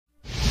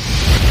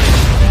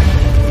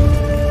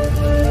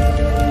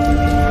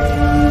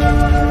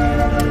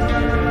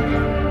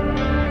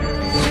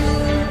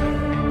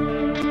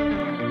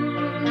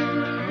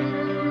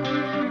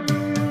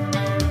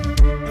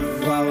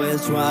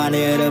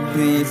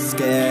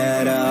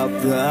scared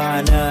of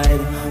the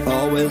night,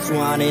 always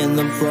wanting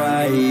the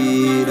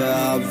fright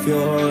of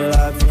your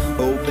life.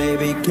 Oh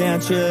baby,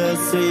 can't you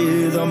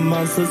see the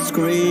monster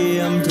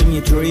screamed in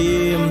your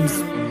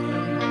dreams?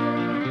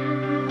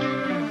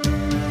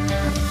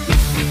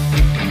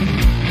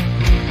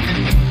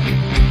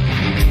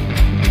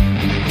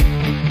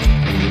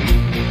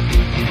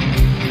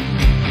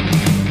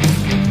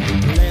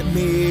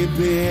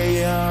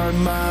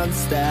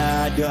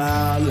 Monster,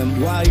 darling,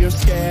 while you're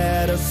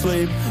scared of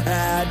sleep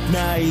at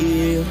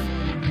night.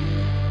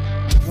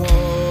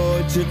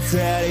 Oh, to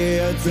tell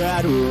you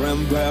that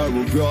remember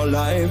of your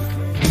life.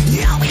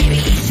 No, baby,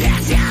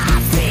 just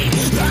your feet,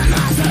 the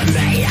monster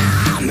made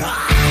of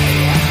mine.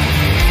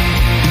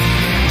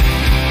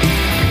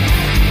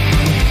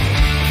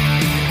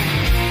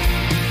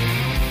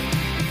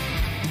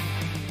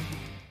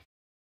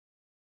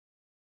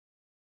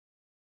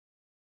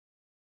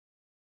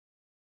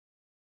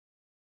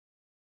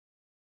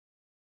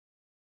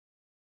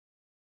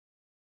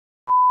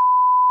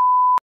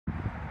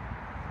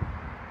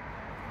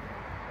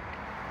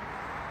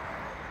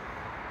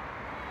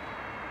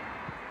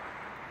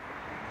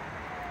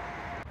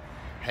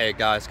 Hey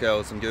guys,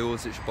 girls and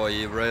ghouls, it's your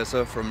boy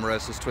Fraser from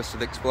Fraser's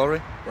Twisted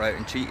Exploring. We're out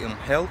in Cheetham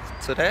Hill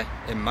today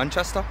in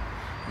Manchester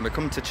and we're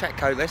coming to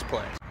check out this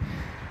place.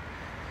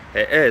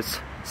 It is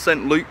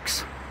St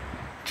Luke's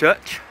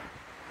Church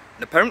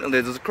and apparently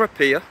there's a crypt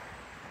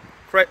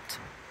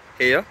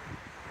here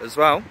as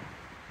well.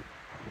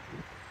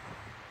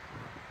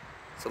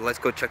 So let's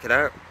go check it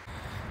out.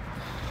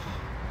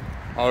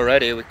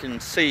 Already we can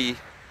see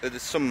that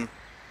there's some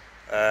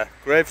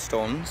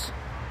gravestones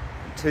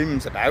and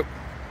tombs about.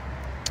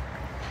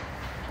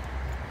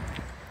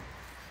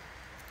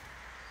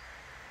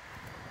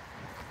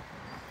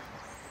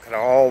 Look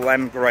at all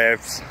them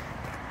graves.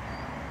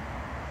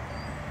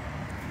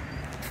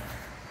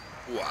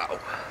 Wow.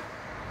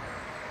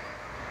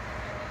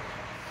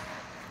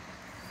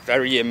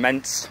 Very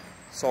immense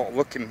sort of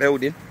looking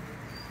building.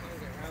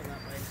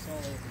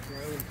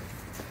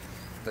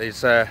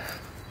 There's look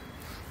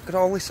at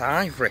all this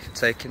ivory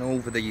taking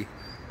over the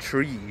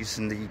trees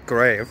and the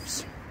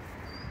graves.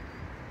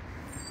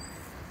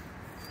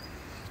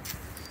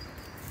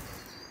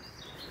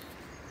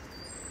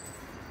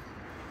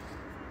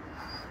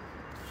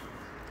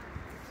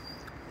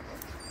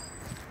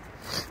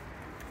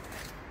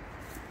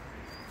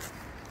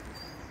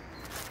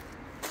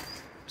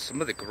 Some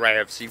of the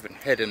graves even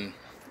hidden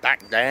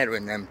back there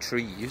in them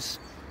trees.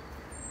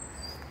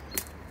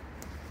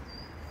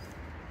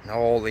 And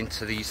all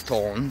into these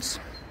thorns.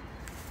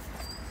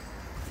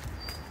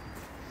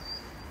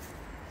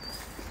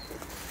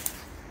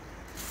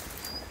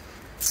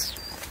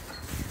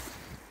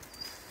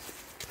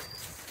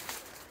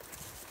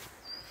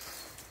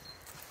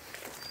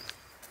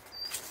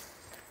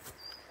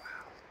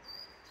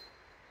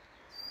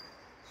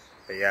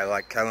 But yeah,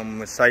 like Callum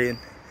was saying,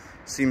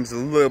 seems a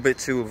little bit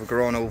too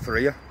overgrown over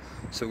here,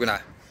 so we're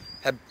gonna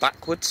head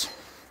backwards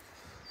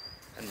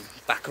and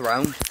back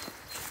around.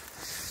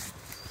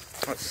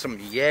 That's some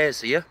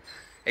years here.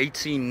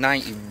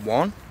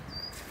 1891.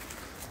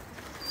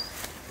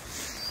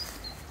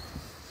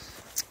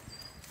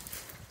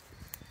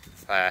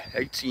 Uh,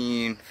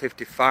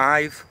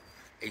 1855,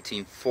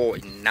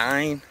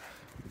 1849,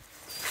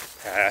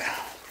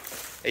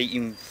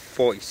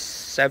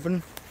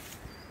 1847,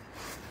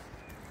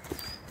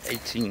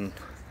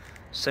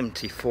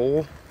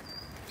 1874.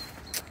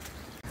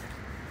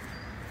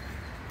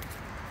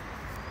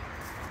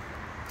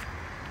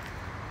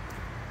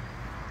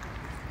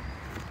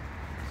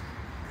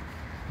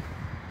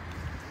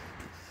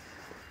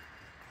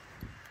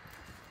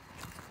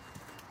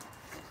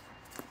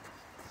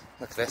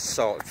 Look at this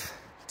sort of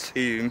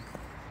tomb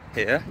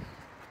here.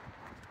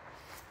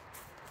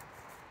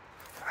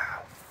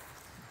 Wow.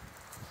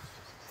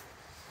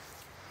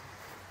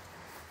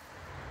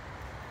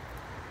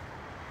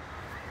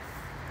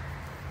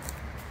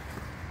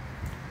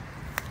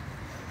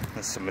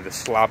 There's some of the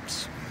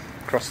slabs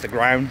across the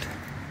ground.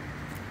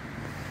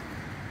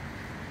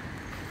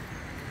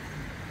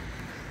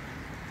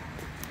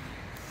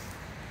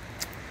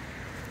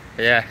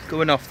 Yeah,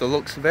 going off the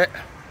looks of it,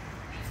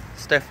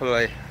 it's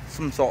definitely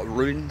some sort of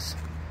ruins.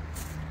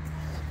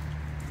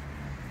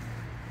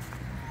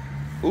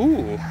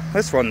 Ooh,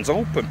 this one's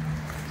open.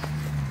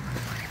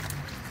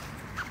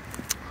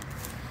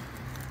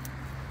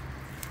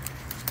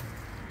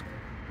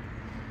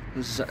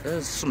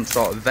 There's some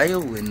sort of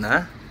veil in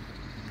there.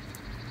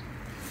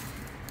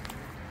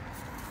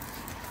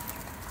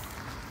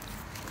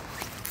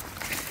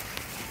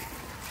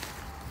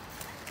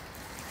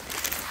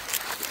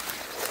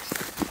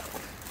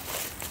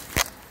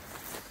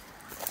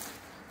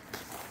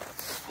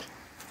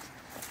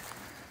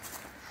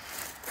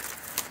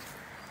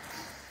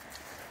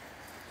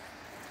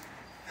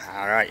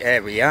 Alright,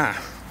 here we are.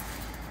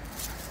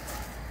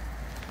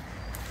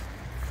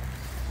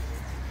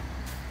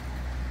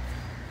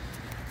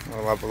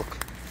 We'll have a look.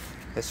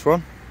 This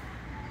one.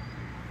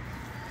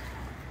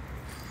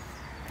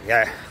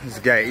 Yeah, there's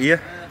a gate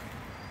here.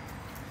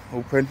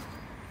 Open.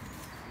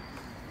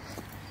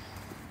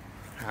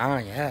 Ah,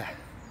 yeah.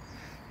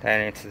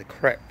 Down into the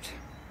crypt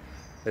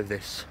of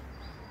this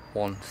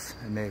once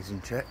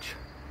amazing church.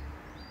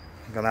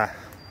 I'm gonna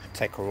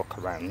take a look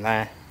around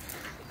there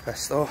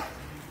first though.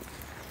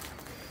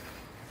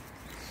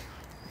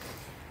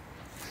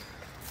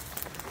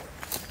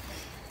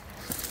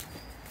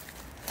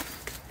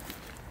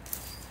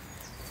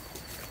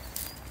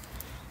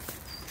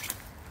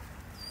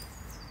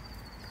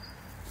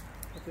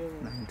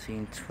 Building.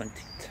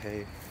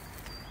 1922.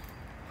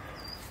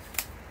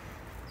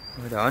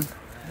 Hold on,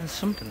 there's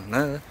something on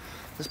there.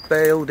 This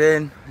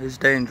building is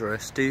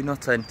dangerous. Do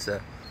not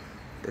enter.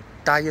 The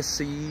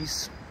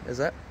Diocese, is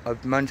it,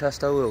 of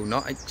Manchester will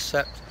not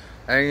accept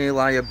any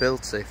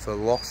liability for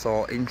loss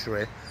or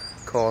injury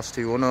caused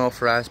to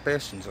unauthorised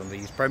persons on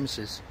these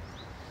premises.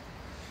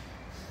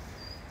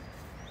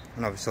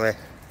 And obviously,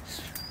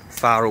 it's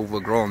far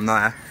overgrown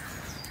there.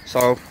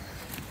 So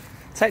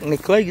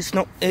technically, it's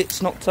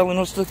not telling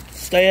us to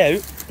stay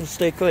out and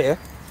stay clear.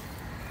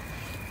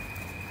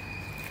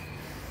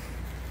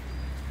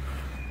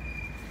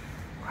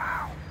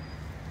 Wow.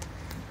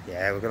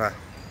 Yeah, we're gonna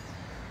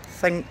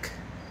think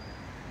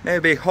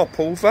maybe hop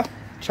over,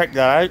 check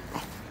that out,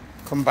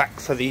 come back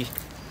for the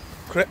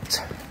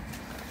crypt.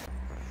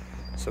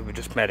 So we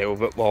just made it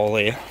over wall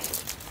here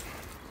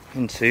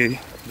into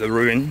the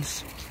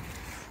ruins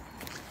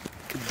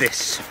of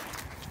this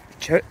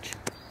church.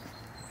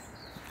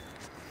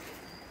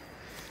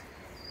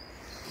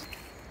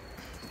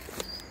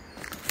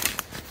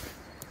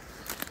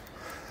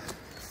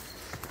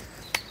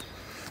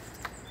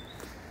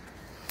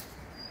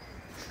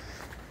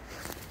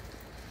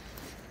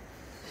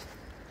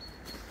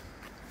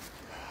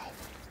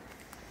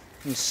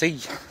 You can see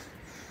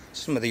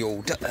some of the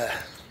old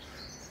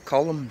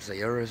columns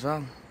here as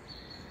well.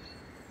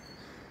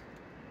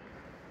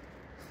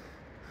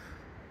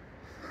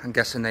 I'm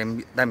guessing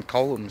them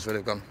columns would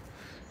have gone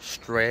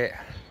straight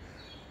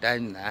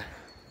down there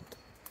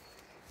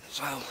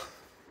as well.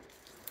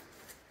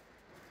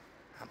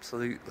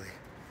 Absolutely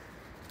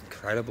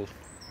incredible.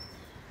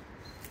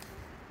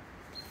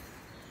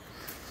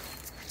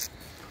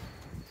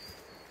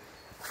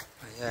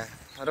 But yeah,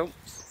 I'm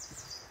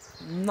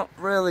not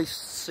really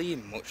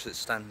seeing much that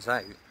stands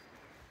out,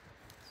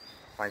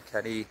 like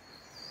any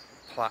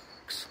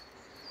plaques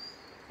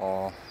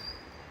or...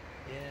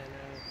 Yeah,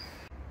 no.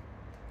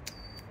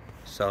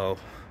 So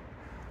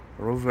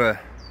we're over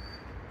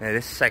near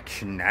this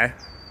section now,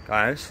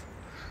 guys.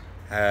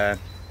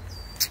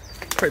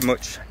 Pretty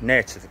much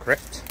near to the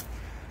crypt.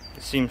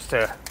 It seems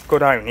to go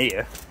down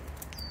here,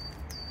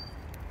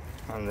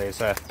 and there's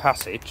a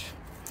passage.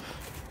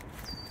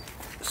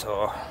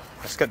 So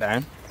let's get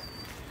down.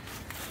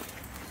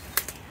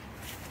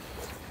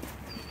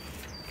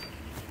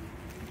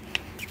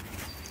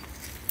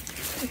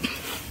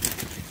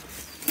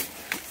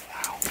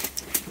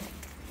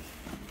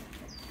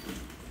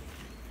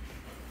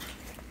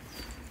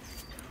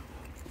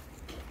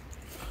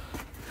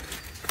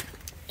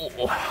 Oh.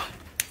 Wow.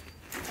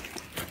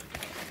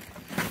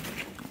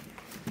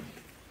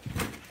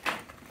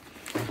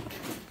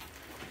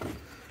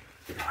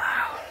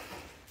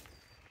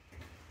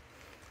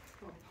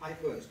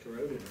 Pipework is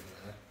corroded over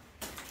there.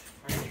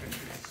 I'm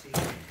interested to see.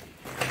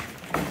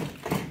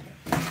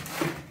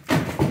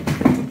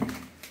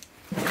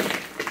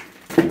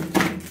 I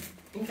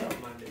think that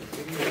might be a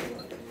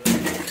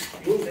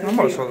video.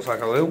 Almost looks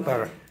like a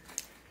wheelbarrow.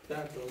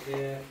 That does,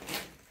 yeah.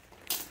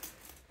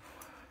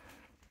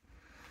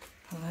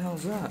 What the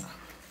hell's that?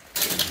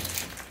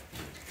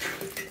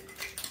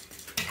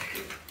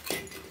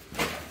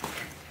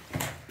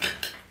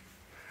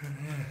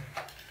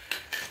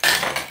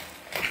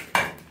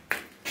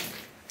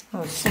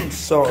 Oh, some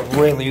sort of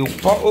really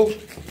old bottle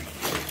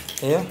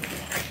here.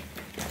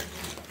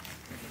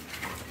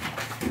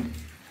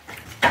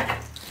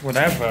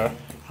 Whatever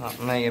that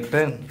may have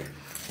been.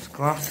 It's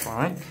glass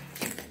like.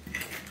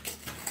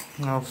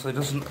 And obviously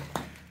doesn't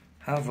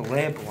have a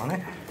label on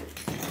it.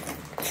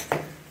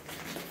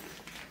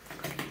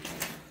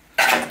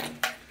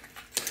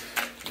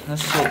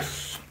 This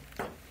looks...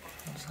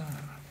 what's that?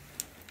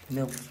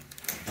 Milk.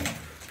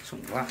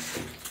 Some glass.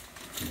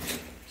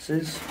 This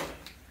is...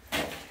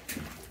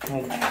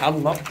 oh,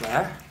 padlock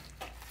there.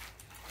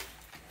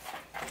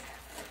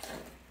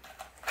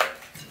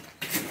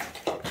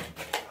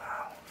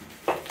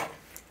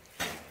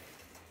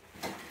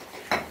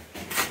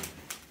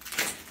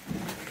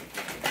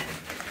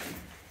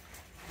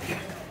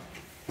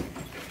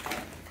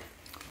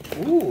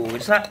 Ooh,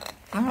 is that...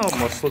 that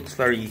almost looks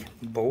very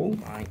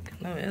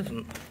bowl-like. No, it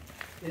isn't.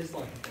 It is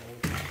like a ball.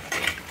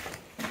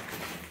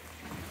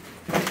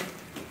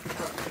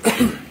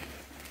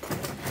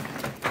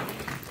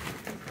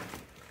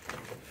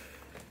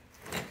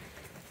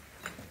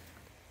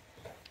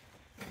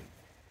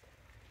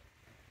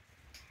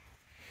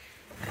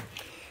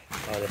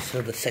 Oh, this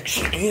other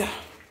section here.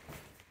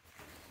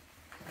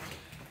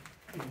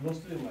 It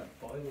must have been where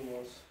the boiler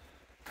was.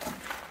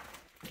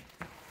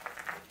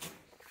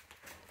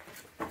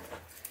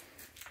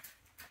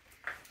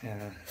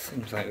 Yeah,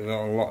 seems like we've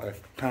got a lot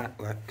of pipe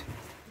work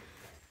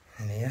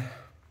in here.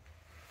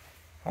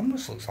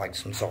 Almost looks like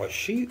some sort of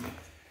chute.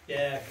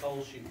 Yeah,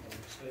 coal chute,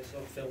 so it's all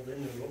filled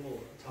in with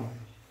rubble at the top.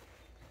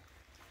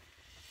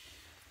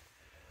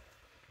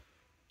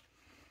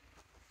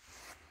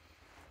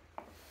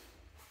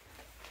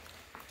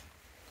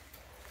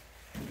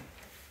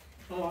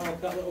 Oh,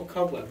 I've got a little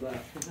cobweb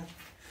there.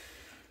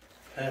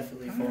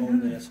 Perfectly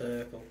formed in a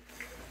circle.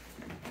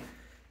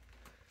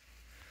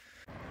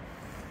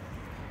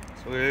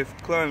 So we've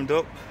climbed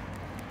up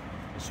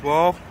this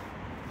wall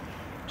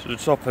to the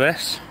top of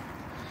this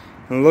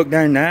and look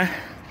down there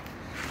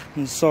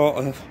and sort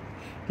of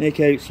make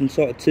out some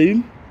sort of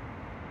tomb.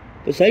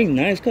 But saying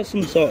that, it's got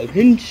some sort of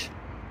hinge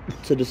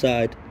to the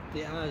side.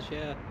 It has,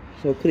 yeah.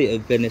 So could it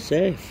have been a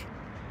safe?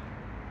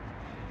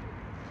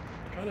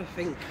 I'm trying to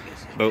think.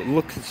 But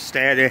look at the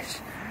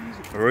staircase,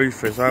 the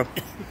roof as well.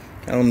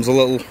 Callum's a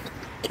little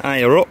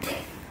higher up.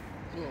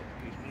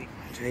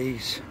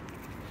 Jeez.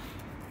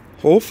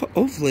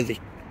 Hopefully the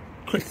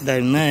crypt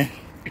down there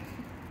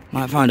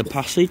might find a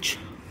passage.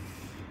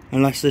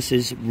 Unless this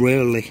is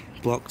really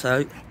blocked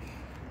out.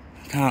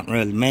 I can't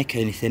really make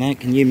anything out.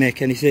 Can you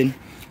make anything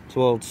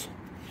towards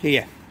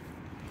here?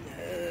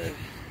 I'm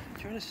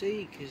trying to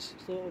see, because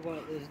it's sort of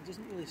like, it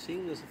doesn't really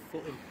seem there's a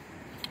footing.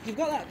 You've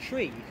got that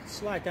tree, you can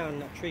slide down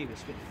that tree, but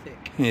it's a bit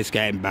thick. It's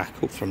getting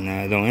back up from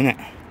there though, isn't it?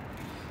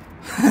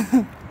 You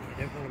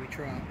don't want to be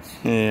trapped.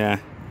 Yeah.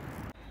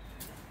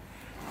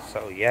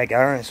 So yeah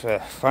guys, we're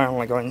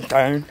finally going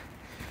down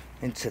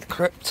into the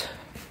crypt.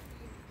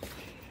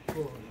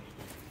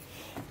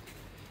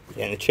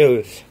 Getting the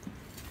chills.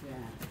 Yeah.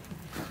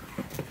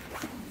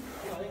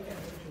 Well, I didn't get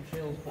some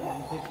chills, but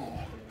I'm thinking.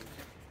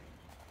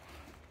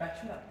 Bet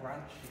you that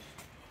branch is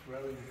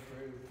growing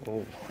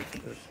through. Oh,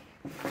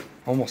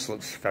 almost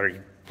looks very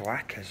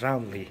black as well,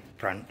 the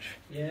branch.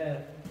 Yeah.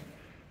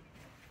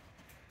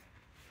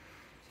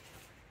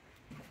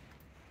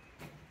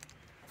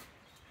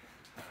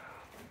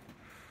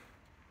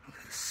 Look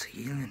at the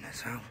ceiling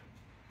as well.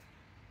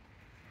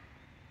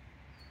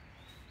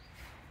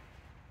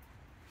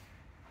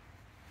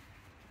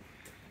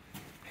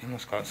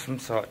 Almost got some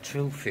sort of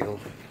chill feel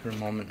for a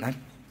moment then.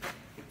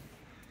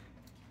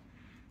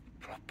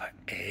 Proper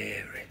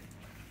airy.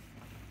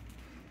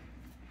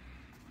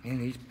 I mean,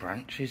 these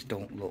branches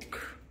don't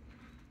look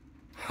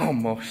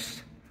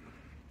almost,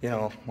 you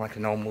know, like a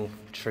normal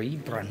tree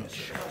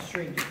branch.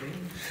 Strange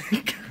things.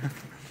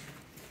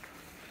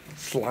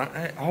 It's like,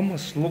 it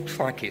almost looks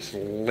like it's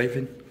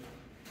living.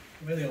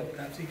 Really old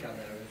Pepsi can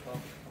there as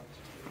well.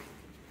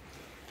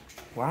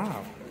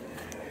 Wow.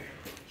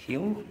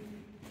 Hill?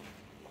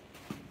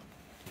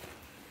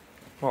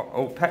 What,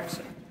 old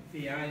Pepsi?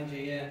 Behind you,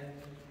 yeah.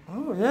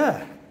 Oh,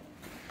 yeah.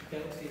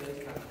 Don't see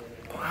those cans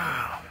there.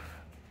 Wow.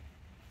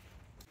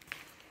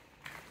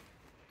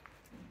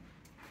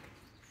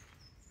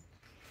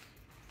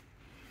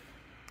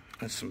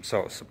 There's some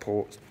sort of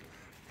support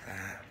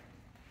there.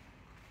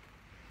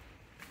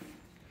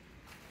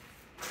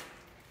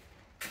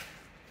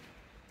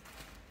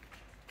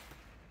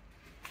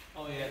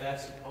 Oh yeah, their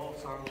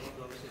support arms,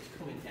 obviously it's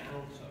coming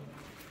down, so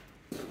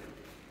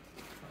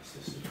that's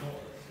the support.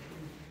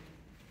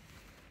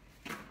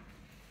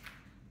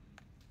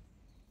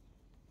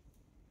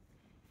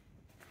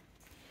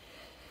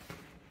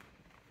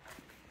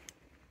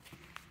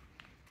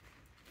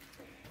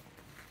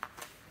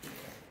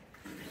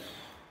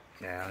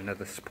 Yeah,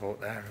 another support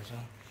there as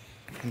well.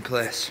 In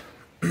place.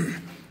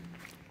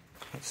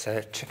 Let's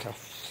check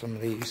off some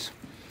of these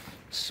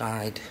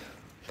side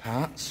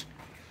parts.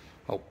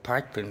 Oh,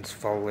 piping's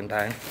falling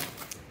down.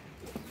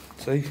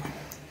 See?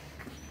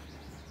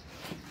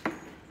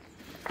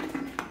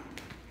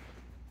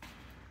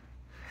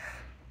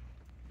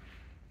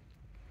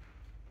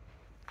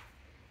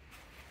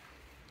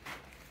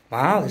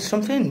 Wow, there's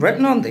something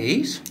written on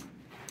these.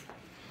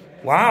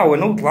 Wow,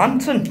 an old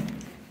lantern.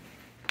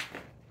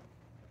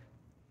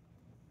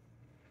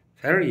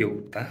 Very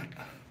old, that.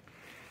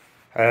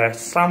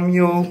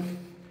 Samuel.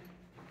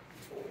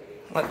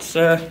 Let's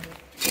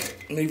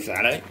leave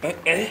that out.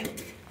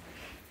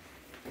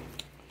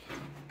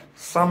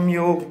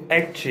 Samuel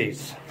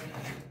Edges.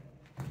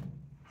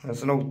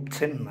 There's an old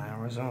tin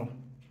there as well.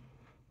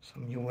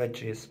 Samuel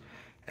Edges.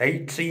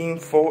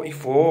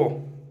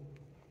 1844.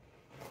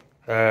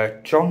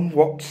 John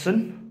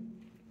Watson.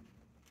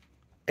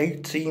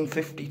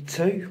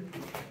 1852.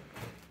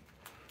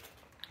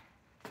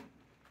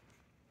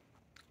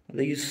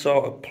 These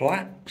sort of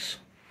plaques.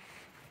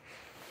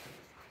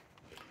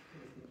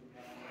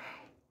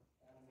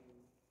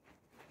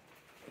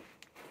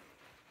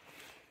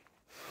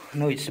 I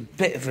know it's a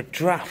bit of a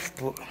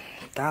draft, but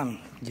damn,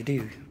 you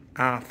do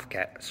half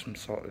get some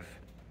sort of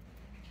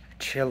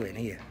chill in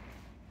here.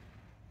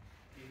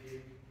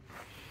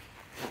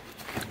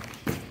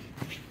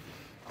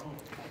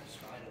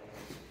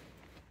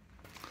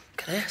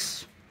 Look at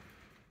this.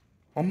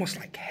 Almost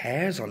like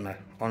hairs on the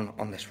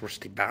on this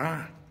rusty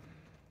bar.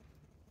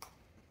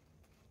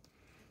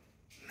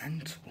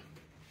 Mental.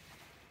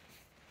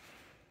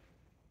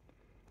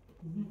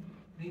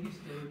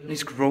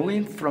 It's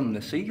growing from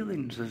the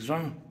ceilings as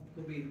well.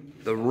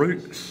 The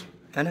roots,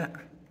 innit?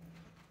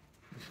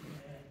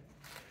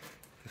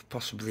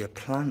 possibly a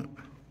plant.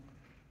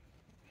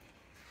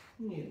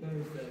 Yeah,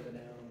 very further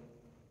down.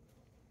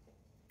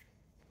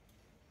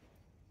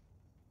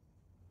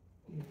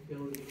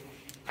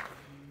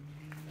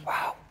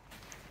 Wow.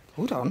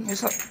 Hold on,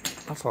 is that...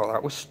 I thought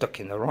that was stuck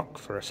in the rock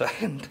for a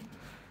second.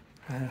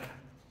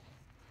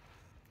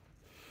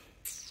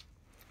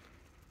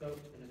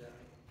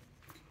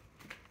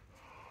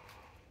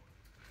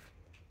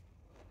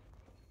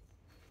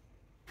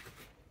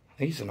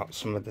 These are not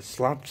some of the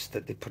slabs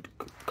that they put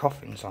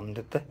coffins on,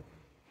 did they?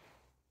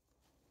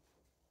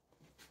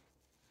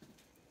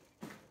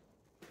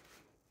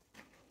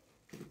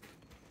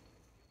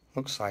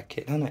 Looks like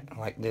it, doesn't it?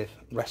 Like they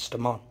rest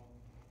them on.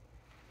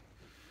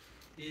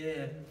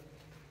 Yeah.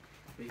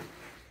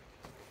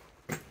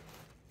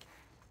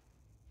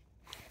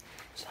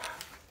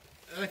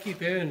 I keep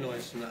hearing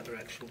noise from that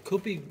direction.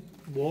 Could be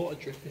water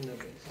dripping a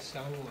bit. It's a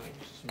sound like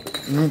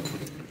something.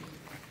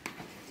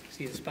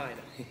 See the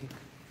spider?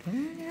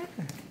 Yeah.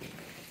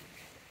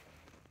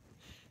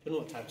 Don't know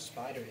what type of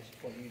spider it is,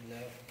 but you'd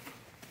know.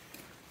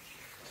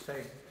 So,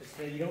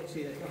 you don't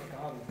see it, it's not a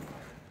garden spider.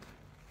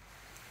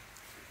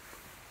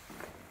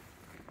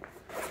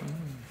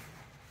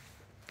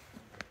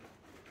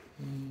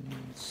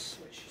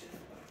 Switch to the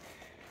back.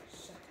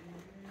 Second.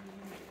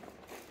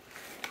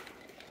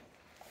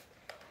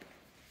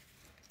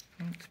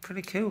 It's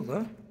pretty cool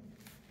though.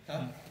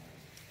 Huh?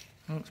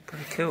 Looks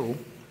pretty cool.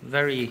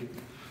 Very,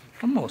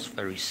 almost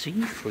very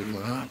see-through,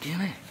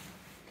 isn't it?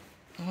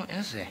 What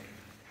is it?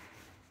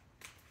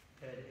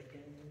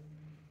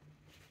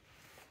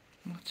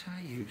 What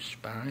are you,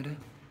 spider?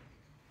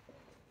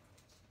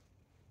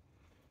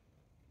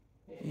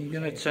 Are you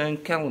going to turn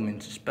Callum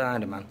into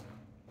Spider-Man?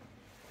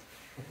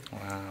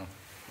 Wow.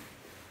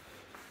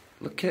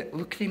 Look at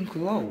him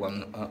glow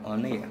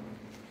on here.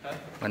 Huh?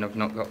 When I've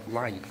not got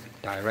light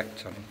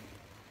direct on him.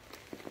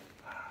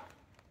 Wow.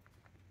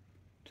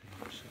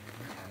 Look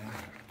at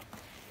that.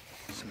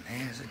 It's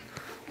amazing.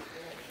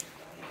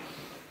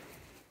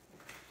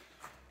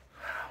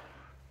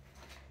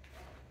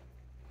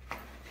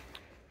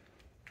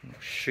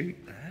 Shoot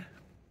there.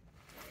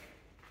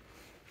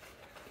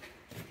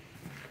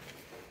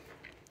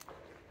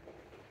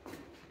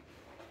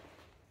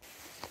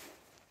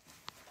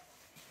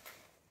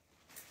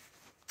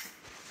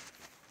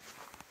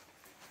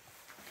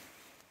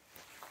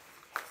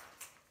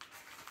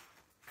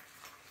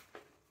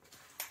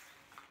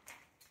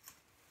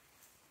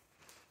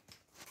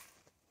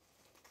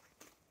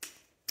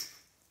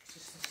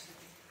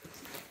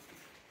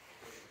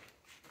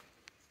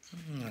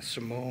 There's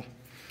some more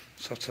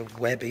sort of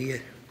web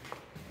here.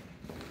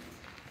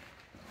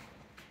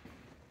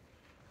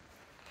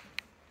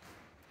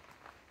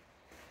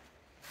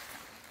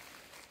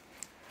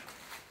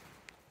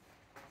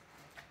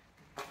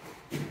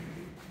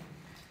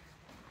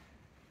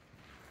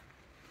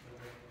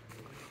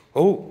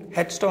 Oh,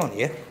 headstone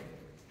here.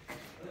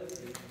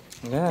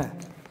 Yeah.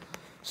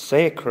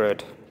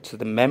 Sacred to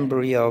the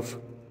memory of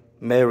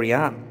Mary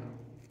Ann,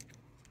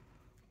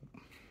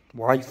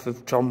 wife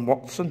of John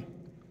Watson,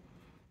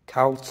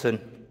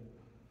 Carlton,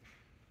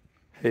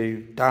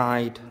 who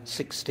died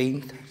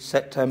 16th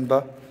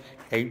September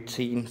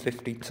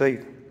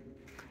 1852,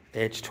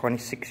 aged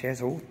 26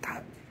 years old.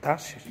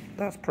 That's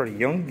pretty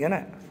young, isn't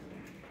it?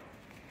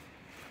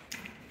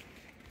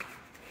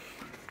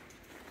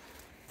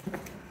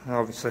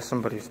 Obviously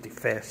somebody's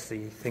defaced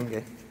the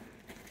thingy.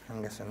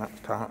 I'm guessing that's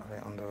part of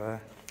it under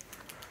there.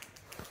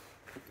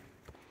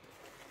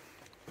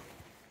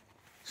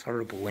 It's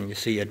horrible when you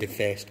see a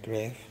defaced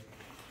grave.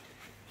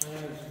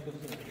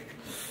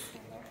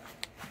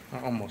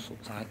 That almost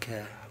looks like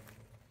a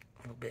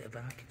little bit of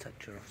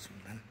architecture or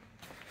something.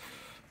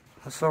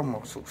 This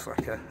almost looks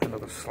like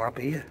another slab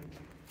here.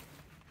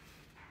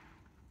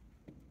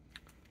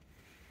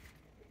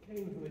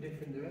 Came from a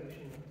different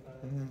direction.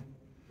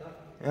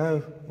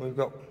 Yeah, we've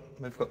got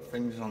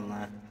things on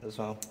there as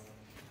well,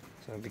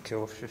 so be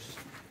cautious.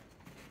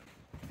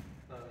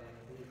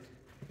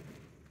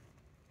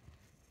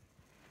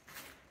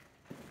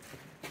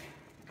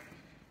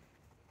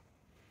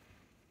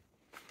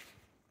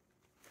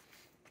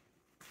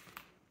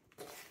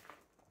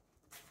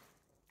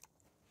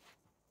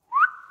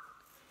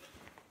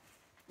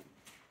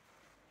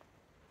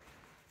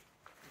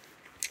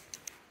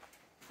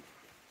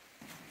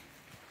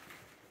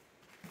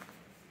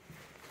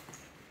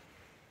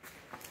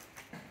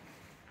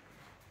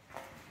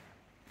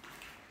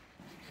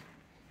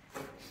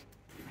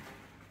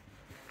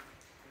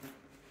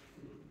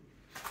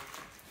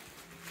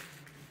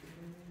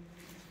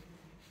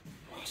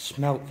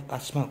 I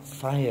smelt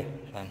fire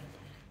then.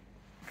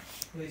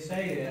 They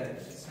say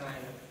it's a sign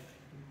of...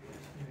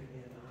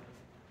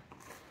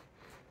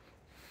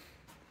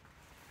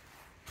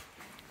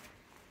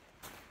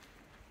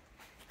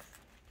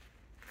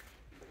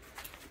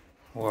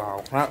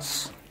 Wow,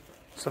 that's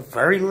a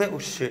very little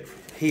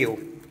heel,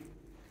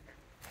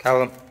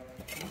 Callum.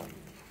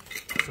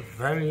 It's a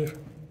very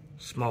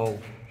small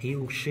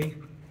heel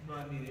sheep.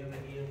 Might be the other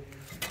heel.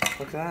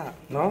 Look at that.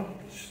 No,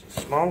 it's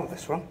smaller,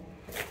 this one.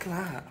 Look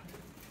at that.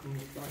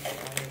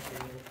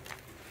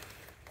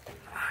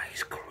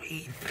 is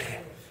creepy.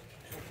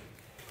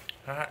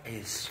 That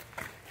is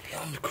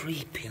beyond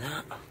creepy,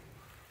 that.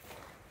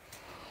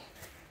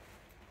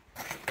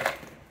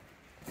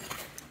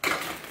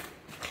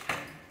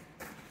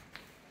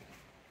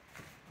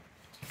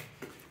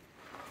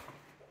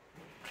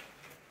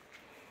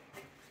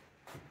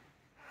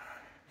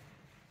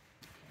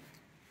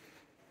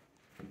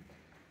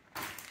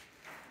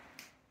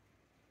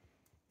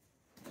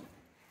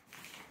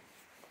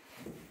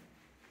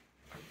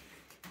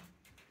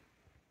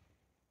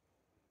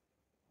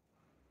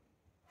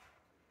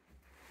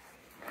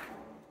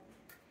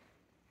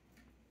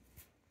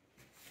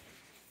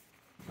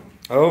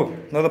 Oh,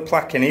 another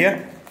plaque in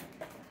here.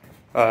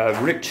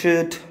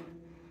 Richard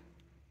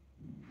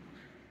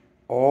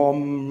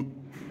Ormrod,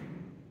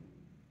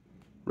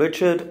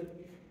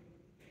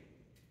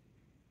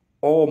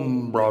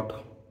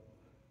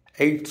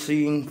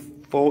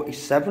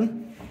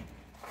 1847.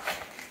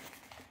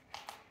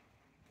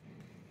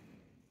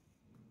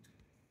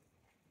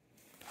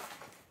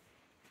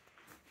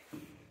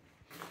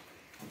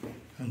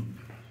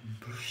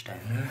 Brush down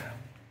there.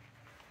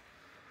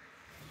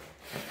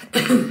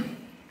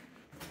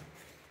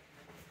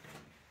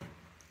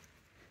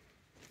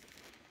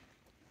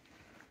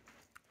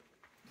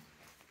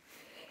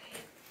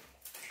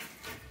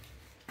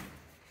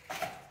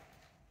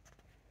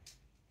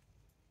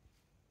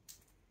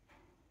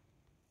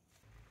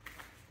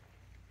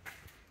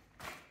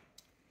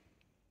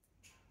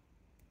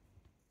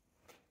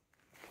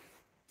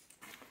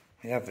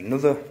 We have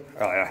another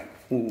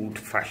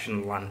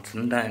old-fashioned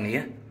lantern down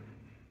here.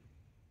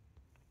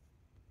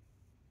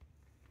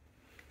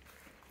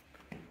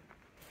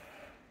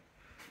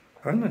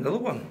 And another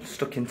one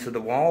stuck into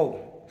the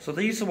wall. So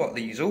these are what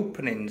these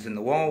openings in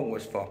the wall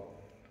was for,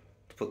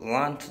 to put the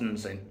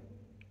lanterns in.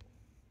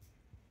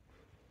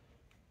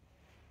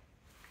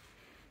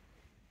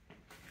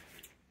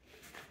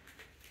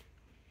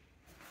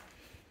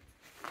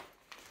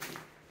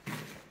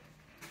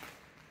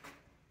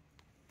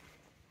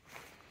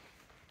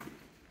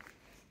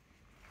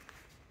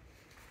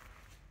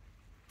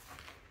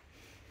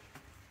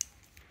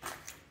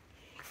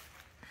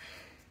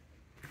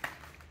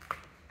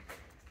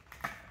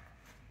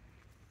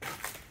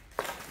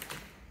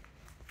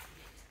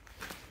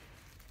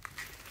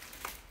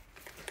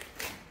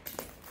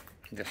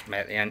 Just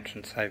make the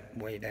entrance out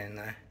way down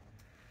there.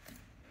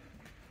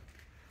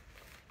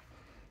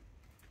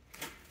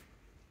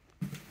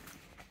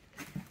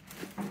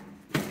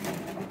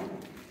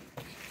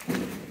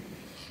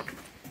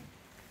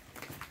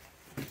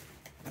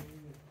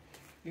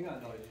 You got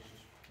noise, it's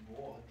just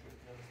water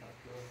dripping out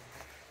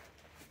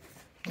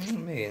of that door. I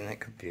mean,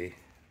 that could be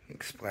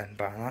explained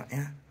by that,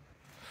 yeah.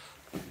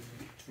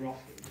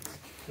 Drop it,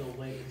 still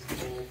waiting to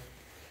fall.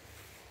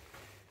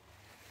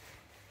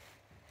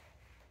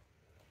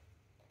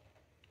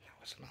 That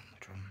wasn't on the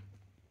drum.